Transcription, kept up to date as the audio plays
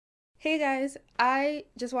Hey guys, I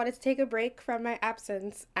just wanted to take a break from my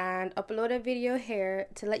absence and upload a video here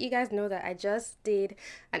to let you guys know that I just did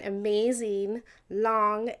an amazing,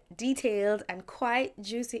 long, detailed, and quite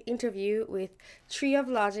juicy interview with Tree of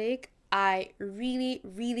Logic. I really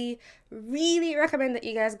recommend that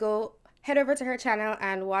you guys go head over to her channel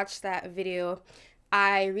and watch that video.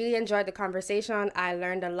 I really enjoyed the conversation. I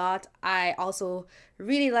learned a lot. I also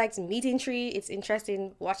really liked meeting Tree. It's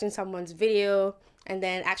interesting watching someone's video and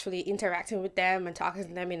then actually interacting with them and talking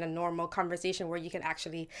to them in a normal conversation where you can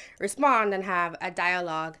actually respond and have a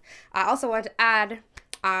dialogue. I also want to add,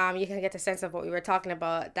 you can get a sense of what we were talking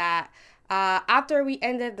about, that after we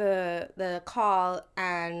ended the call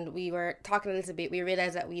and we were talking a little bit, we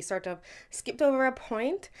realized that we sort of skipped over a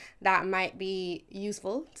point that might be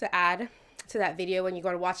useful to add to that video when you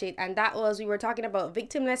go to watch it, and that was we were talking about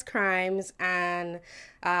victimless crimes and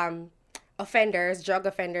drug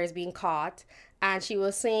offenders being caught. And she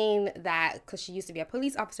was saying that because she used to be a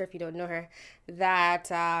police officer, if you don't know her, that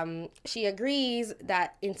she agrees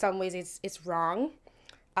that in some ways it's wrong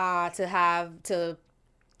to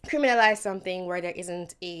criminalize something where there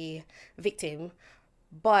isn't a victim,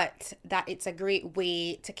 but that it's a great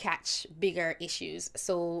way to catch bigger issues.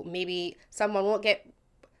 So maybe someone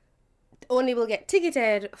only will get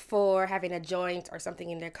ticketed for having a joint or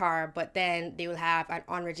something in their car, but then they will have an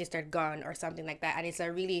unregistered gun or something like that. And it's a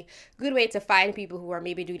really good way to find people who are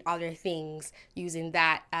maybe doing other things using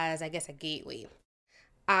that as, I guess, a gateway.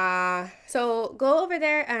 So go over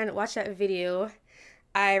there and watch that video.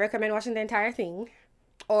 I recommend watching the entire thing,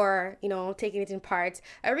 or taking it in parts.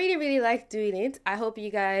 I really like doing it. I hope you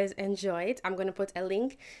guys enjoy it. I'm gonna put a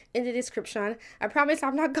link in the description. I promise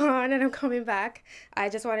I'm not gone and I'm coming back. I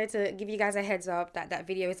just wanted to give you guys a heads up that that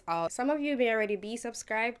video is out. Some of you may already be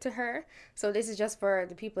subscribed to her, so this is just for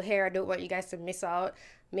the people here. I don't want you guys to miss out.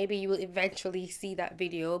 Maybe you will eventually see that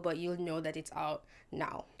video, but you'll know that it's out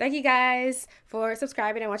now. Thank you guys for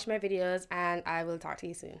subscribing and watching my videos, and I will talk to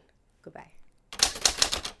you soon. Goodbye.